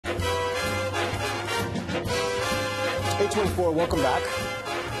824, welcome back.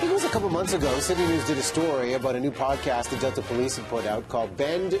 I think it was a couple months ago, City News did a story about a new podcast the Delta Police had put out called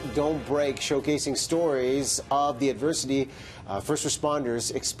Bend, Don't Break, showcasing stories of the adversity first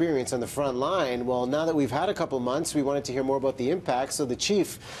responders experience on the front line. Well, now that we've had a couple months, we wanted to hear more about the impact. So the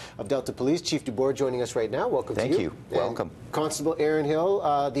Chief of Delta Police, Chief DeBoer, joining us right now. Welcome to you. Thank you. Welcome. Constable Aaron Hill,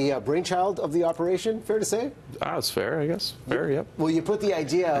 the brainchild of the operation, fair to say? It's fair, I guess. Fair, yep. Well, you put the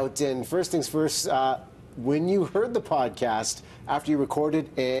idea out, and first things first, when you heard the podcast, after you recorded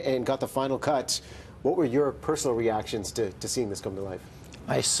and got the final cut, what were your personal reactions to seeing this come to life?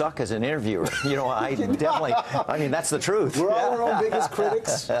 I suck as an interviewer. You know, I definitely, I mean, that's the truth. We're all our own biggest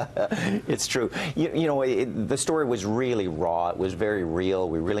critics. It's true. You know, the story was really raw. It was very real.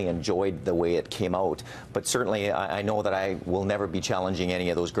 We really enjoyed the way it came out. But certainly, I know that I will never be challenging any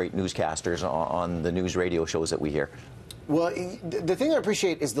of those great newscasters on the news radio shows that we hear. Well, the thing I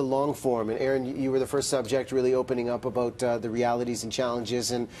appreciate is the long form. And Aaron, you were the first subject really opening up about the realities and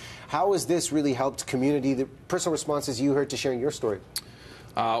challenges. And how has this really helped community, the personal responses you heard to sharing your story?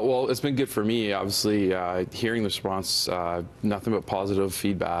 Well, it's been good for me, obviously, hearing the response, nothing but positive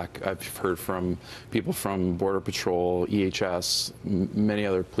feedback. I've heard from people from Border Patrol, EHS, many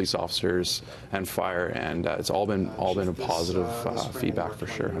other police officers, and fire, and it's all been a positive feedback for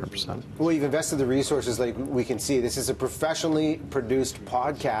sure, 100%. Well, you've invested the resources like we can see. This is a professionally produced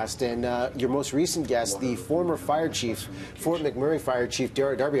podcast, and your most recent guest, the former fire chief, Fort McMurray Fire Chief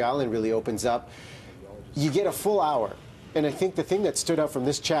Darby Allen, really opens up. You get a full hour. And I think the thing that stood out from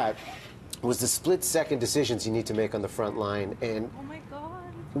this chat was the split-second decisions you need to make on the front line. And oh my God.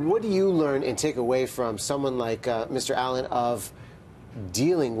 What do you learn and take away from someone like Mr. Allen of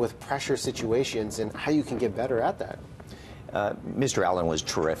dealing with pressure situations and how you can get better at that? Mr. Allen was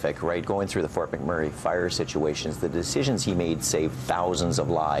terrific, right? Going through the Fort McMurray fire situations, the decisions he made saved thousands of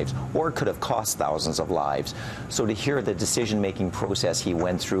lives, or could have cost thousands of lives. So to hear the decision-making process he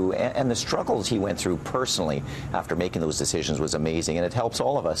went through and the struggles he went through personally after making those decisions was amazing, and it helps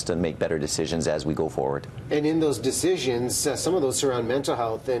all of us to make better decisions as we go forward. And in those decisions, some of those surround mental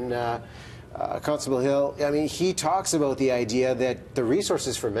health, and Constable Hill, I mean, he talks about the idea that the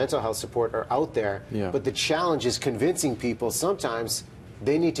resources for mental health support are out there, but the challenge is convincing people sometimes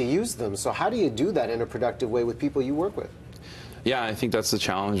they need to use them. So how do you do that in a productive way with people you work with? Yeah, I think that's the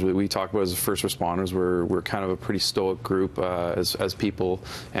challenge that we talk about as first responders. We're kind of a pretty stoic group as people,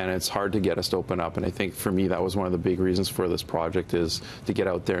 and it's hard to get us to open up. And I think for me that was one of the big reasons for this project, is to get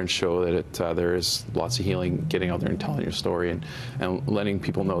out there and show that there is lots of healing, getting out there and telling your story, and letting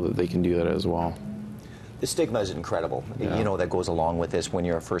people know that they can do that as well. The stigma is incredible. Yeah. You know, that goes along with this. When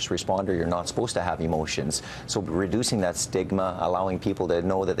you're a first responder, you're not supposed to have emotions. So reducing that stigma, allowing people to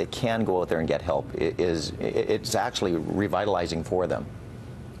know that they can go out there and get help, it's actually revitalizing for them.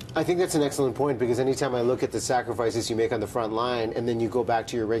 I think that's an excellent point, because anytime I look at the sacrifices you make on the front line and then you go back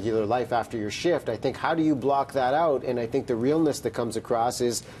to your regular life after your shift, I think, how do you block that out? And I think the realness that comes across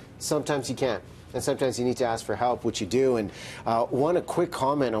is sometimes you can't. And sometimes you need to ask for help, which you do. And a quick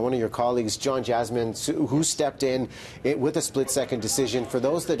comment on one of your colleagues, John Jasmine, who stepped in with a split-second decision. For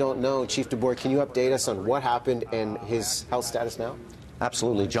those that don't know, Chief DeBoer, can you update us on what happened and his health status now?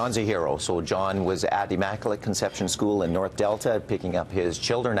 Absolutely. John's a hero. So John was at Immaculate Conception School in North Delta, picking up his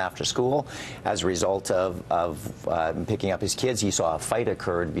children after school. As a result of picking up his kids, he saw a fight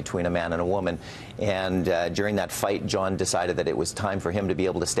occurred between a man and a woman. And during that fight, John decided that it was time for him to be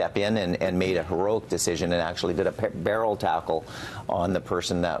able to step in, and made a heroic decision and actually did a barrel tackle on the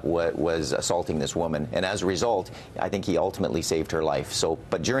person that was assaulting this woman. And as a result, I think he ultimately saved her life. So,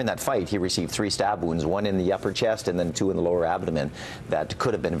 but during that fight, he received 3 stab wounds, 1 in the upper chest and then 2 in the lower abdomen. That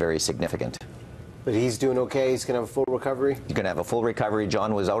could have been very significant. But he's doing okay? He's going to have a full recovery? He's going to have a full recovery.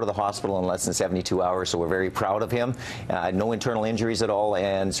 John was out of the hospital in less than 72 hours, so we're very proud of him. No internal injuries at all,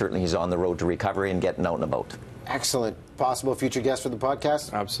 and certainly he's on the road to recovery and getting out and about. Excellent. Possible future guest for the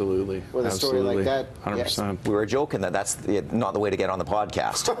podcast? Absolutely. With a story like that? 100%. Yes. We were joking that that's not the way to get on the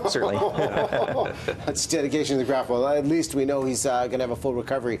podcast, certainly. That's dedication to the craft. Well, at least we know he's going to have a full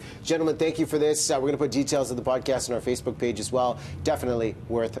recovery. Gentlemen, thank you for this. We're going to put details of the podcast on our Facebook page as well. Definitely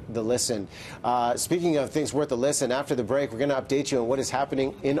worth the listen. Speaking of things worth the listen, after the break, we're going to update you on what is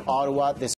happening in Ottawa this